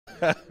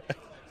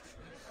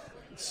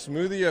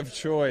Smoothie of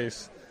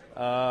choice.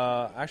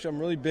 Actually, I'm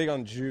really big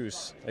on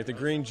juice, like the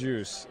green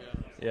juice.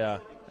 Yeah,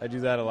 I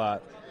do that a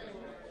lot.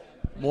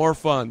 More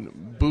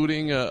fun,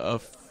 booting a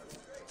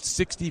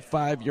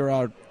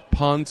 65-yard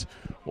punt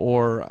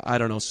or, I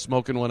don't know,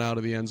 smoking one out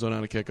of the end zone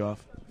on a kickoff?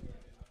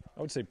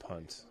 I would say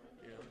punt.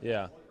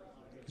 Yeah,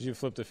 because you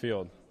flip the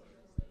field,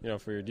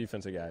 for your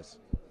defensive guys.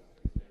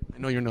 I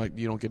know you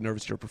don't get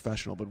nervous, you're a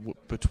professional,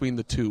 but between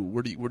the two,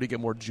 where do you get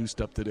more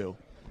juiced up to do?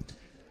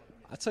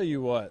 I'll tell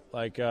you what,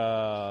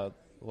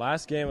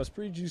 last game I was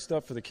pretty juiced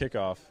up for the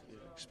kickoff,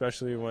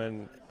 especially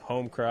when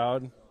home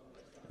crowd and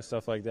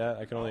stuff like that.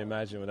 I can only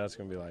imagine what that's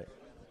going to be like.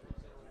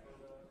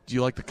 Do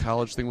you like the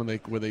college thing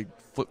where they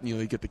flip,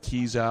 they get the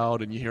keys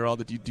out and you hear all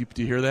that? Do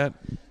you hear that?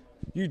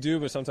 You do,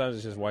 but sometimes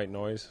it's just white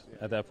noise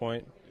at that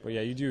point. But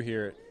yeah, you do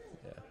hear it.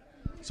 Yeah.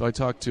 So I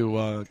talked to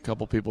a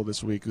couple people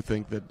this week who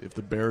think that if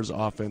the Bears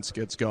offense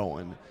gets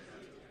going,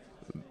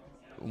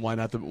 why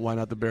not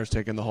the Bears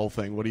taking the whole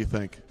thing? What do you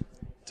think?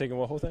 Taking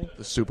what whole thing?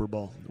 The Super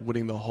Bowl,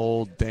 winning the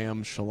whole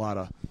damn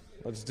shalada.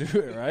 Let's do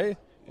it, right?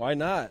 Why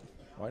not?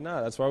 Why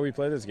not? That's why we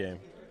play this game.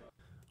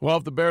 Well,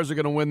 if the Bears are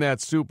going to win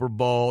that Super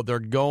Bowl, they're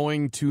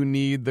going to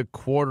need the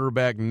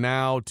quarterback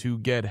now to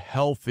get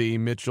healthy.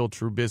 Mitchell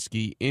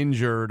Trubisky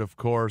injured, of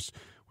course,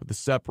 with a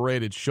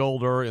separated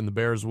shoulder in the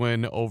Bears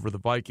win over the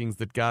Vikings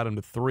that got him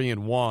to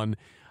 3-1.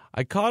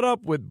 I caught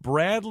up with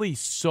Bradley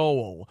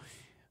Sowell.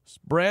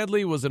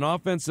 Bradley was an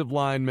offensive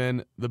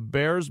lineman. The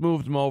Bears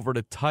moved him over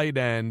to tight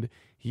end.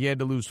 He had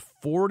to lose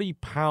 40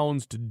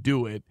 pounds to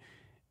do it,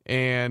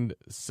 and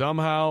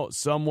somehow,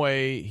 some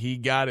way, he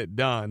got it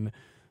done.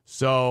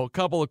 So a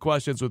couple of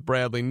questions with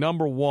Bradley.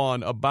 Number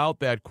one,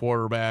 about that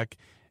quarterback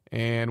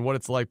and what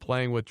it's like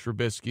playing with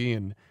Trubisky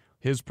and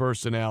his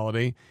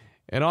personality.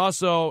 And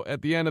also,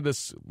 at the end of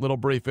this little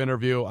brief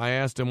interview, I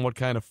asked him what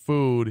kind of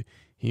food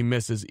he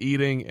misses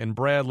eating, and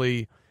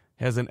Bradley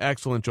has an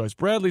excellent choice.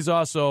 Bradley's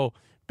also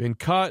been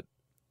cut,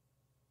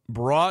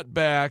 brought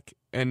back,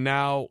 and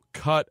now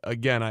cut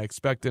again. I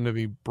expect him to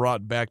be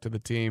brought back to the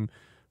team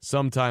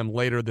sometime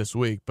later this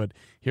week. But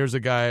here's a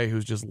guy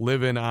who's just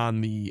living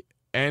on the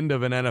end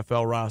of an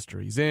NFL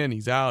roster. He's in,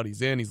 he's out,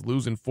 he's in, he's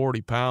losing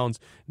 40 pounds.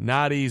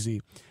 Not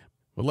easy.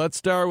 But let's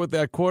start with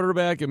that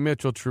quarterback and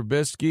Mitchell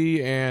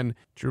Trubisky, and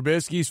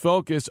Trubisky's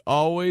focus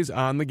always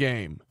on the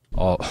game.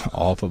 All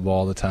football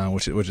all the time,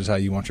 which is how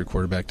you want your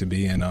quarterback to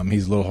be. And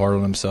he's a little hard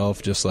on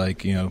himself, just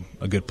like a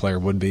good player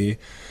would be.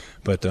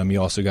 But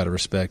you also got to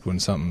respect when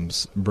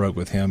something's broke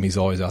with him. He's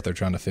always out there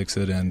trying to fix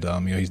it, and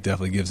he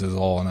definitely gives his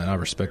all, and I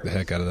respect the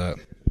heck out of that.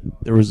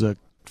 There was a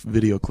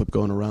video clip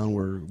going around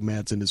where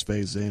Matt's in his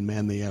face saying,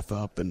 "Man, they F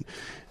up," and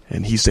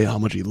he's saying how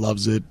much he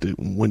loves it.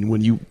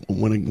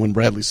 When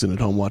Bradley's sitting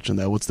at home watching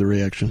that, what's the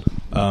reaction?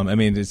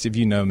 It's, if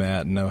you know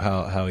Matt and know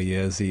how he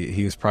is,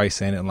 he was probably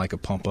saying it in like a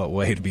pump up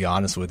way. To be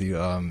honest with you,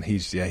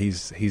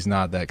 he's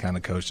not that kind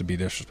of coach to be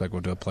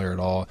disrespectful to a player at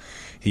all.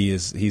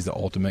 He's the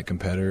ultimate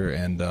competitor,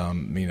 and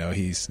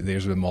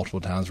there's been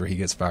multiple times where he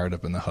gets fired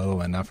up in the huddle,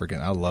 and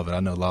I love it.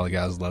 I know a lot of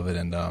guys love it,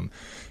 and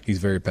he's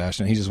very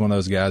passionate. He's just one of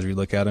those guys where you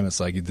look at him,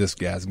 it's like this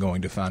guy's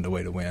going to find a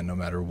way to win no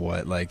matter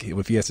what. Like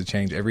if he has to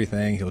change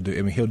everything,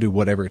 he'll do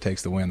whatever it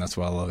takes to win. That's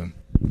why I love him.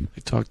 I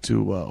talked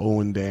to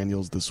Owen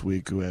Daniels this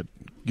week, who had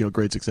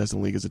great success in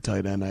the league as a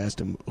tight end. I asked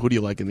him, who do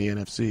you like in the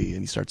NFC? And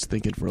he starts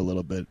thinking for a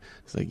little bit.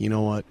 He's like, you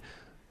know what?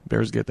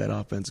 Bears get that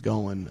offense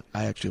going.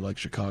 I actually like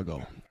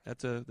Chicago.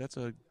 That's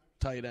a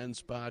tight end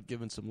spot,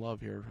 giving some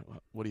love here.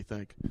 What do you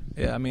think?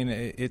 Yeah,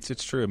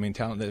 it's true.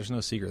 Talent. There's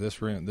no secret.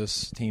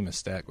 This team is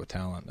stacked with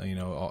talent.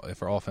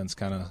 If our offense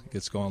kind of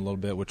gets going a little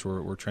bit, which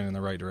we're trending in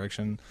the right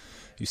direction,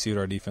 you see what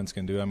our defense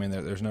can do.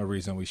 There's no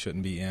reason we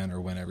shouldn't be in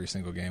or win every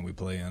single game we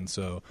play in.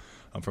 So,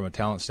 from a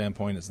talent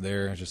standpoint, it's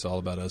there. It's just all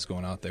about us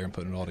going out there and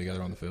putting it all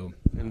together on the field.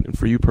 And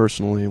for you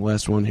personally,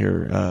 last one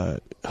here,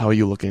 how are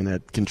you looking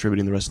at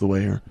contributing the rest of the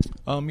way here?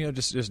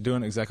 Just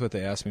doing exactly what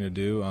they asked me to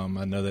do.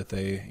 I know that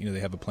they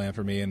have a plan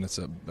for me, and it's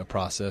a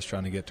process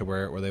trying to get to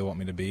where they want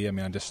me to be.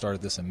 I just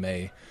started this in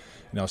May.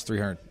 I was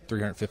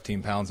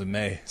 315 pounds in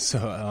May.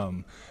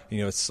 So,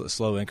 it's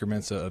slow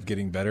increments of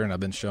getting better, and I've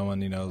been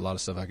showing, a lot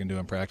of stuff I can do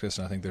in practice,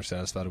 and I think they're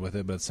satisfied with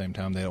it. But at the same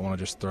time, they don't want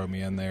to just throw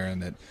me in there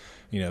and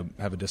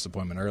have a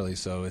disappointment early.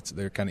 So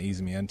they're kind of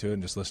easing me into it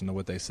and just listen to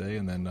what they say,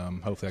 and then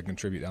hopefully I can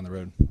contribute down the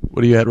road.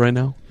 What are you at right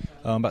now?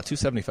 About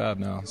 275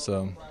 now.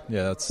 So,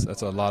 yeah,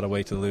 that's a lot of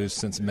weight to lose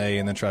since May,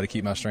 and then try to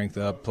keep my strength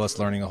up, plus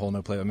learning a whole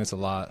new play. it's a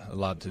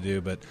lot to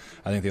do, but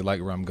I think they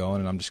like where I'm going,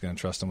 and I'm just going to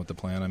trust them with the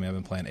plan. I've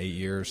been playing 8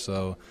 years,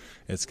 so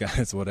it's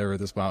whatever at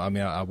this point.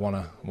 I want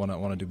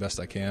to do best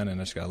I can, and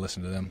I just got to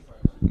listen to them.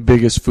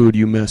 Biggest food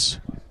you miss?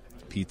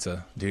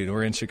 Pizza. Dude,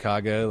 we're in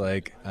Chicago.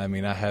 I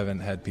haven't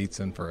had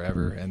pizza in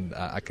forever, and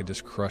I could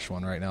just crush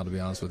one right now, to be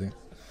honest with you.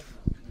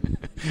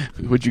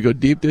 Would you go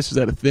deep dish? Is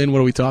that a thin? What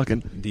are we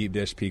talking? Deep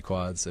dish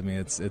Pequods.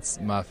 It's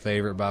my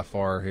favorite by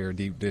far here,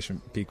 deep dish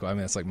Pequod.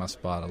 It's like my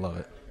spot. I love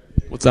it.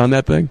 What's on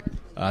that thing?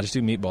 I just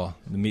do meatball.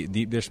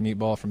 Deep dish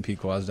meatball from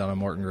Pequods down in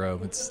Morton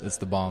Grove. It's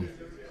the bomb.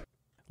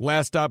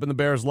 Last stop in the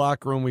Bears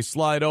locker room, we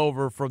slide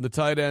over from the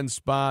tight end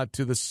spot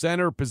to the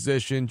center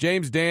position.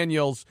 James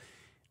Daniels,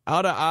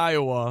 out of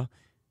Iowa,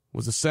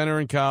 was a center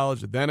in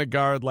college, then a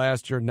guard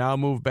last year, now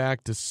moved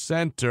back to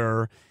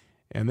center.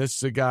 And this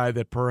is a guy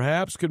that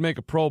perhaps could make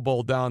a Pro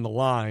Bowl down the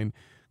line.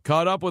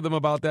 Caught up with him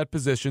about that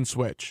position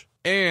switch.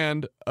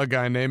 And a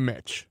guy named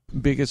Mitch.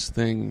 Biggest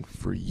thing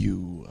for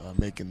you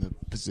making the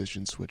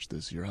position switch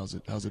this year? How's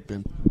it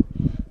been?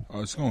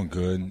 It's going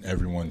good.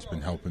 Everyone's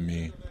been helping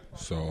me,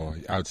 so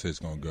I would say it's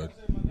going good.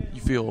 You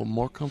feel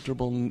more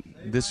comfortable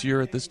this year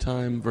at this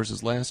time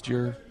versus last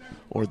year,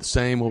 or the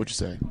same? What would you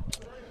say?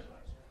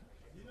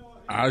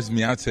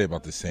 I'd say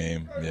about the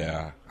same.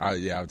 Yeah, I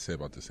would say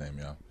about the same.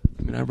 Yeah.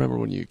 I mean, I remember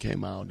when you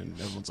came out and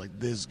everyone's like,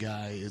 "This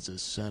guy is a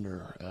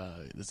center.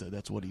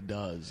 That's what he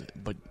does."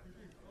 But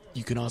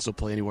you can also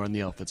play anywhere on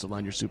the offensive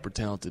line. You're super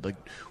talented. Like,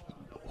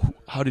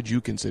 how did you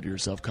consider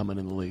yourself coming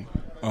in the league?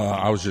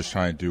 I was just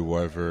trying to do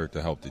whatever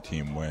to help the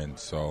team win.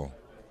 So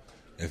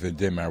if it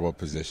didn't matter what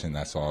position,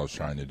 that's all I was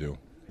trying to do.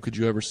 Could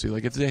you ever see,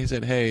 like, if they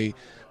said, "Hey,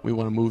 we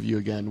want to move you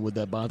again," would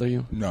that bother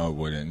you? No, it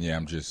wouldn't. Yeah,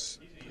 I'm just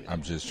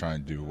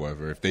trying to do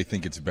whatever. If they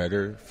think it's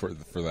better for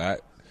that,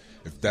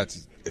 if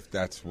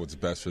that's what's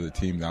best for the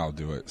team, then I'll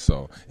do it.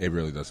 So it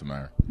really doesn't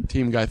matter.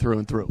 Team guy through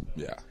and through.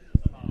 Yeah.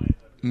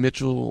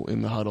 Mitchell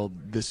in the huddle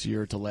this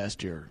year to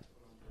last year.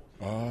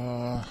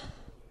 I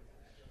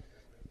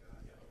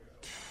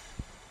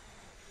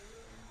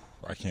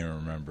can't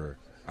remember.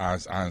 I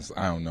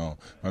don't know.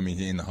 I mean,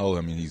 in the huddle,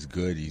 he's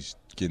good. He's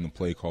getting the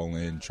play call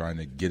in, trying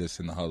to get us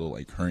in the huddle,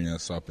 like hurrying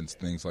us up and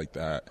things like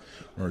that.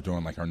 We're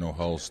doing like our no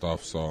huddle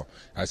stuff. So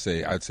I'd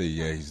say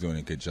yeah, he's doing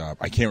a good job.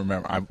 I can't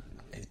remember.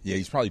 Yeah,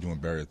 he's probably doing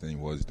better than he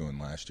was doing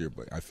last year,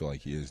 but I feel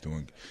like he's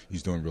doing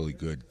really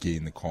good,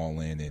 getting the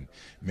call in and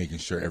making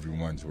sure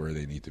everyone's where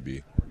they need to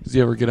be. Does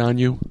he ever get on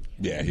you?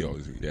 Yeah,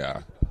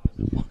 yeah.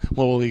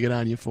 What will he get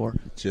on you for?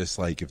 Just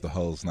like if the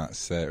huddle's not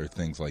set or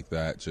things like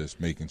that, just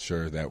making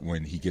sure that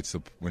when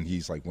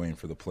he's like waiting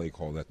for the play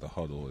call, that the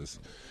huddle is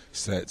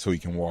set so he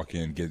can walk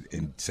in, get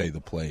and say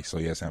the play. So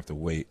he doesn't have to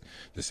wait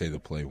to say the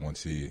play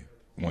once he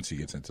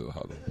gets into the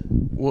huddle.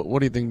 What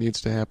do you think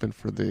needs to happen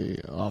for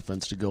the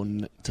offense to go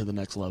to the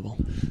next level?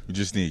 We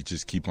just need to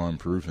keep on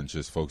improving,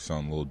 just focus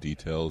on little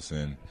details,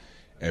 and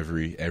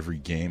every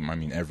game,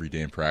 every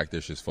day in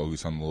practice, just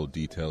focus on the little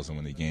details, and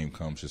when the game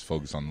comes, just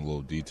focus on the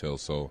little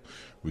details so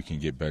we can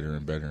get better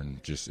and better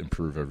and just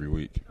improve every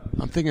week.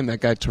 I'm thinking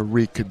that guy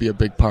Tariq could be a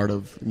big part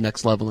of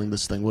next leveling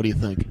this thing. What do you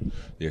think?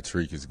 Yeah,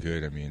 Tariq is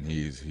good.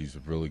 He's a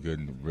really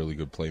good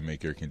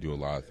playmaker, can do a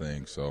lot of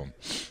things, so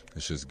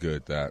it's just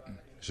good that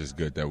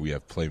we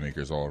have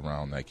playmakers all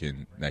around that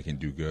can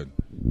do good.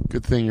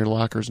 Good thing your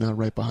locker's not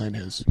right behind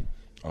his.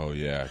 Oh,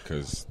 yeah,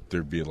 because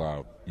there'd be a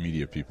lot of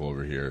media people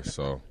over here,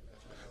 so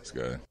it's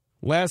good.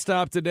 Last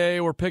stop today,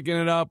 we're picking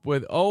it up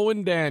with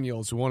Owen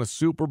Daniels, who won a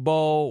Super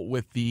Bowl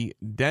with the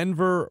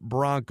Denver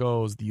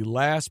Broncos. The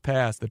last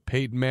pass that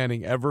Peyton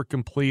Manning ever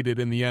completed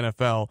in the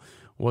NFL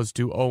was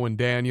to Owen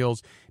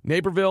Daniels.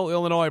 Naperville,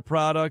 Illinois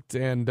product,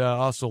 and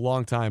also a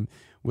long time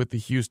with the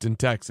Houston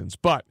Texans.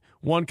 But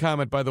one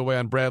comment, by the way,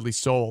 on Bradley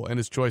Soul and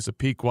his choice of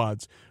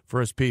Pequod's for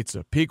his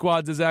pizza.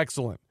 Pequod's is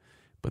excellent,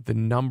 but the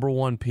number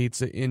one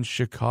pizza in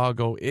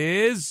Chicago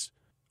is,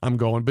 I'm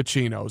going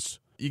Bacino's.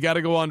 You got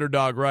to go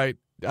underdog, right?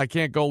 I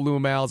can't go Lou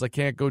Mal's. I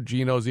can't go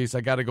Gino's East.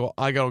 I gotta go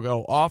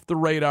off the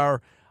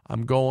radar.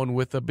 I'm going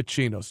with a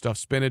Bacino, stuffed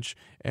spinach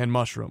and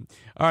mushroom.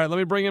 All right, let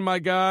me bring in my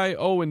guy,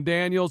 Owen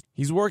Daniels.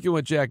 He's working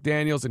with Jack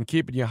Daniels and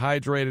keeping you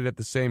hydrated at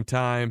the same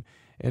time.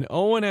 And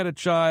Owen had a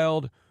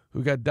child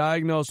who got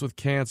diagnosed with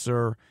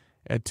cancer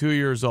at 2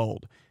 years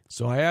old.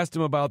 So I asked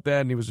him about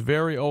that, and he was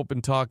very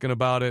open talking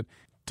about it.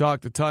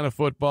 Talked a ton of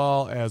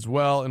football as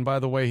well. And by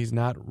the way, he's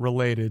not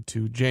related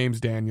to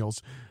James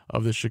Daniels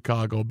of the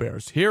Chicago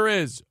Bears. Here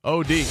is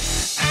OD.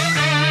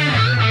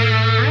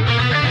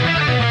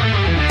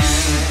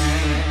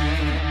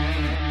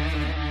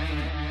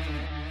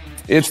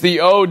 It's the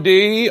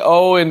OD,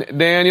 Owen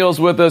Daniels,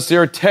 with us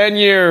here. 10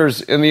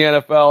 years in the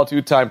NFL,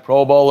 two-time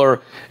Pro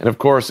Bowler, and of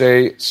course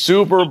a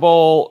Super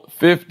Bowl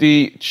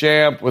 50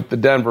 champ with the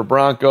Denver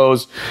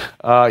Broncos.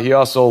 He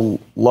also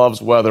loves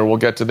weather. We'll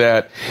get to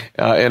that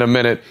in a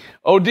minute.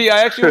 OD,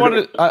 I actually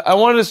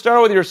wanted to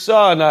start with your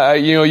son.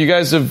 You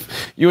and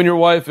your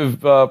wife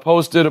have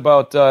posted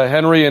about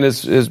Henry and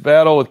his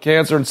battle with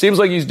cancer, and it seems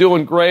like he's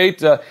doing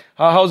great.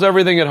 How's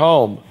everything at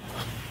home?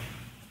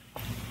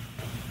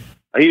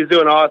 He's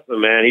doing awesome,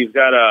 man. He's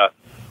got a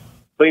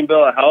clean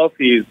bill of health.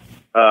 He's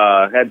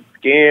had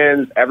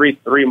scans every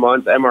 3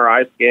 months,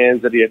 MRI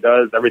scans that he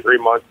does every 3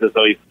 months. And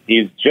so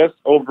he's just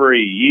over a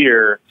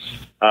year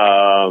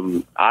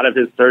out of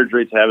his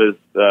surgery to have his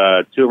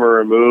tumor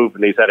removed,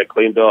 and he's had a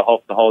clean bill of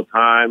health the whole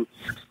time.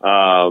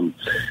 And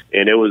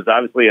it was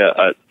obviously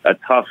a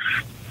tough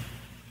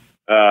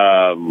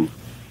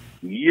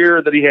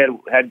year that he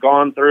had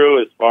gone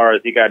through as far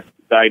as he got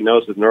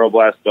diagnosed with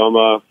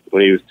neuroblastoma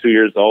when he was 2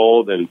 years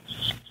old, and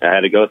I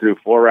had to go through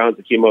 4 rounds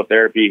of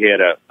chemotherapy. He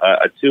had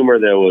a tumor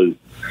that was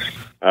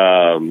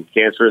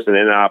cancerous and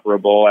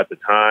inoperable at the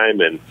time,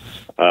 and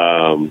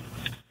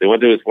they went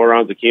through his 4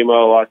 rounds of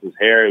chemo, lost his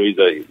hair. He's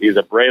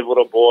a brave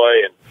little boy,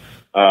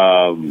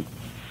 and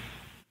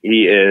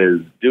he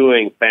is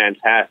doing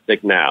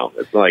fantastic now.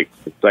 It's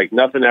like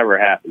nothing ever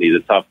happened. He's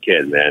a tough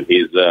kid, man.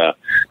 Kids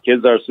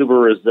are super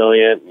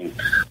resilient.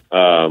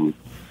 And,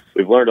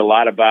 we've learned a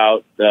lot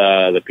about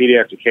the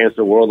pediatric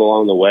cancer world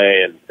along the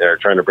way, and they're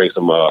trying to bring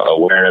some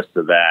awareness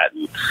to that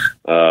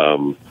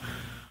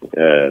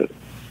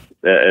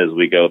as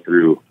we go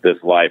through this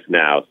life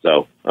now.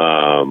 So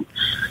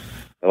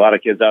a lot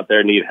of kids out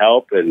there need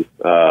help, and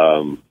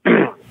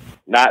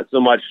not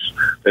so much.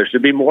 There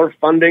should be more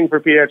funding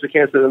for pediatric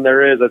cancer than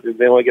there is. I think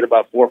they only get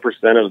about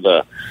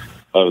 4%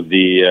 of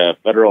the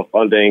federal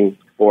funding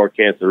for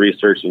cancer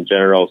research in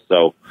general.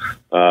 So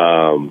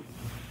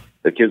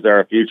the kids are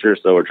our future,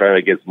 so we're trying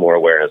to get some more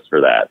awareness for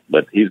that.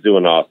 But he's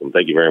doing awesome.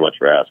 Thank you very much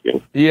for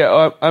asking.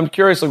 Yeah, I'm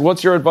curious, like,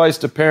 what's your advice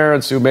to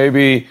parents who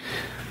maybe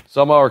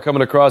somehow are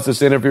coming across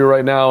this interview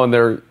right now and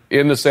they're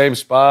in the same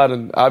spot,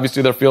 and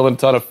obviously they're feeling a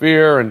ton of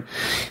fear and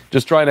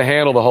just trying to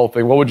handle the whole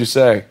thing? What would you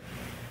say?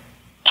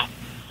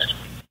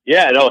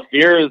 Yeah, no,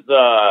 fear is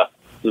a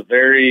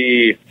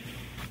very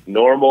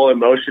normal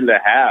emotion to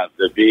have,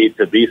 to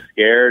be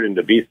scared and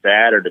to be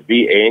sad or to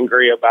be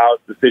angry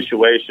about the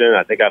situation.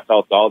 I think I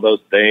felt all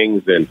those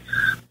things, and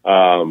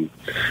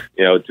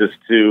just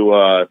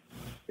to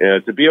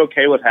be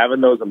okay with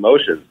having those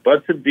emotions,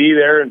 but to be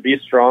there and be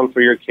strong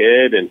for your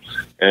kid.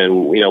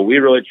 And we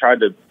really tried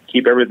to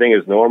keep everything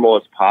as normal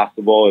as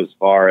possible, as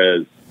far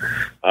as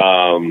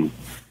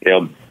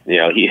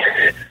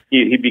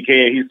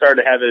he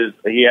started to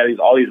have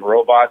all these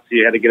robots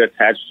he had to get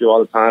attached to all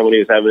the time when he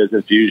was having his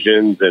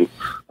infusions, and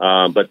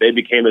but they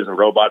became his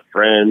robot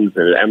friends,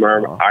 and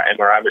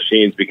MRI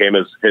machines became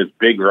his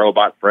big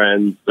robot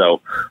friends.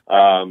 So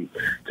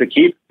to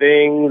keep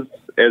things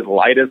as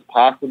light as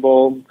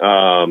possible,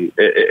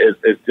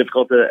 as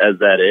difficult as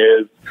that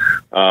is,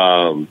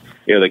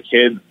 the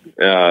kids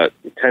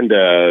tend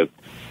to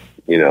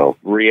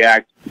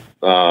react,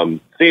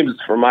 seems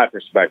from my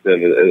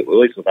perspective, at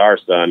least with our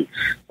son,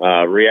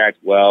 react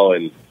well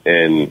and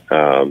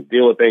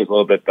deal with things a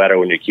little bit better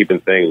when you're keeping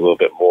things a little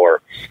bit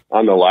more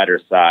on the lighter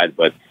side.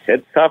 But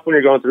it's tough when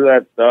you're going through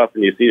that stuff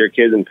and you see your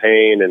kids in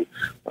pain and,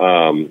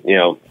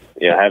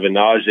 having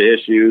nausea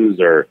issues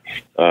or,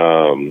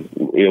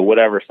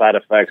 whatever side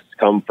effects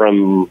come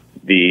from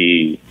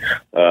the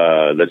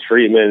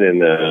treatment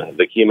and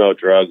the chemo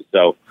drugs.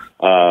 So,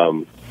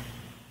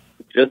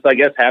 just, I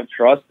guess, have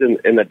trust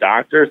in the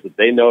doctors, that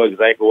they know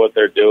exactly what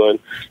they're doing.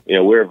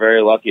 We're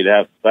very lucky to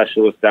have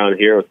specialists down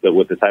here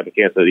with the type of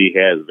cancer that he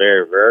has.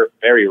 Very, very,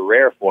 very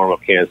rare form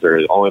of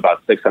cancer. Only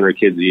about 600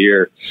 kids a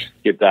year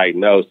get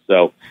diagnosed.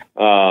 So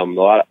a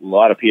lot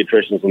of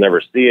pediatricians will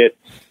never see it.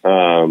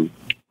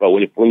 But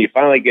when you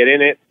finally get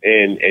in it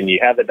and you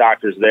have the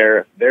doctors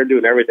there, they're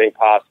doing everything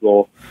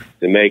possible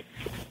to make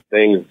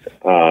things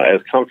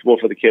as comfortable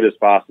for the kid as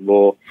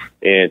possible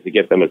and to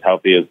get them as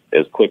healthy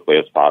as quickly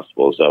as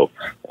possible. So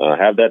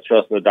have that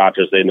trust in the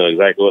doctors. They know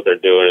exactly what they're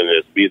doing,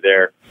 and just be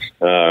there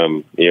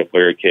for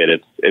your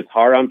kid. It's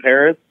hard on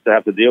parents to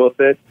have to deal with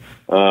it,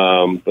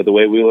 but the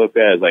way we look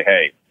at it is like,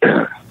 hey,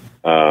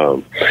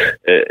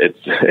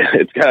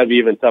 it's got to be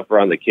even tougher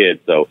on the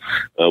kid. So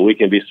we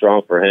can be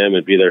strong for him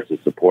and be there to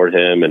support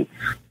him, and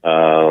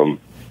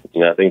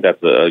I think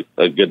that's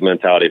a good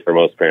mentality for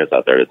most parents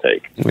out there to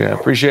take. Yeah,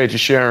 appreciate you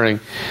sharing.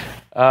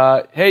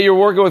 Hey, you're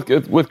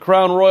working with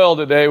Crown Royal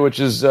today, which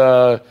is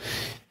the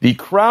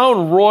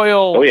Crown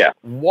Royal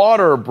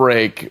water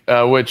break,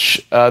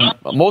 which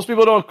most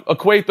people don't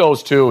equate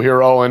those two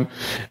here, Owen.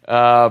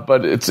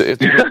 But it's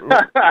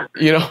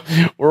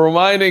we're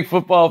reminding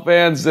football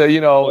fans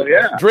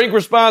that, drink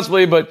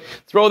responsibly, but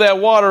throw that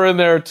water in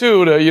there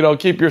too to,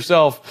 keep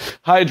yourself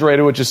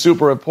hydrated, which is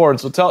super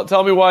important. So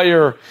tell me why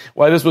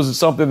this was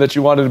something that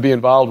you wanted to be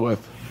involved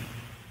with.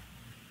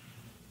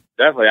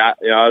 Definitely. I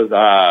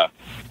was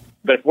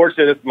been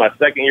fortunate. This is my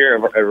second year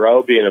in a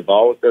row being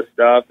involved with this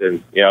stuff,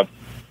 and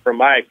from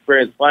my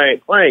experience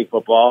playing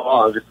football,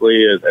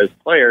 obviously as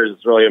players,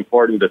 it's really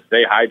important to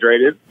stay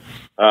hydrated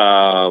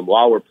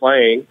while we're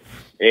playing.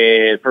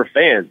 And for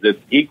fans,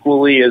 it's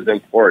equally as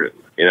important.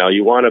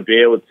 You want to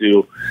be able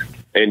to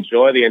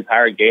enjoy the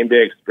entire game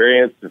day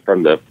experience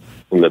from the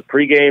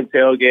pregame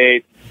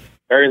tailgate,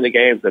 during the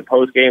games, the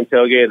post-game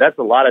tailgate. That's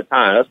a lot of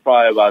time. That's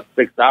probably about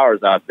 6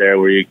 hours out there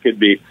where you could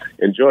be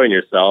enjoying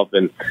yourself.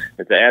 And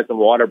to add some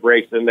water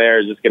breaks in there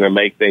is just going to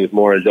make things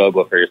more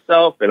enjoyable for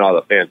yourself and all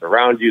the fans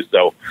around you.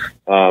 So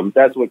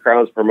that's what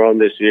Crown's promoting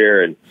this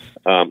year. And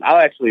I'll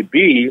actually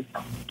be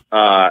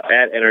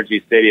at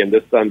Energy Stadium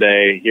this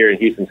Sunday here in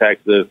Houston,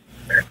 Texas,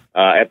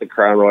 at the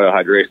Crown Royal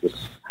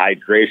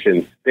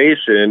Hydration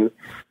Station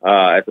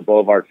at the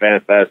Boulevard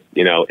Fan Fest,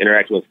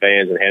 interacting with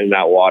fans and handing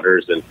out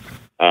waters. And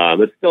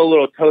it's still a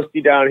little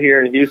toasty down here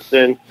in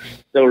Houston,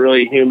 still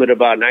really humid,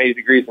 about 90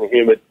 degrees and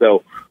humid.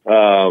 So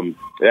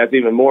that's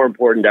even more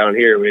important down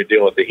here when you're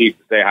dealing with the heat,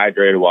 to stay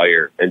hydrated while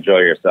you're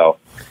enjoying yourself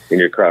in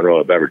your Crown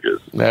Royal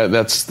beverages.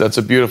 That's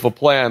a beautiful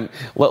plan.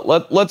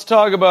 Let's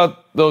talk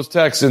about those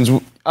Texans.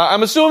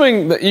 I'm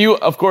assuming that you,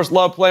 of course,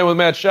 love playing with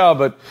Matt Schaub,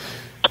 but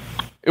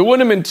it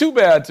wouldn't have been too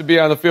bad to be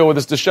on the field with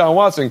this Deshaun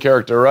Watson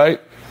character,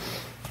 right?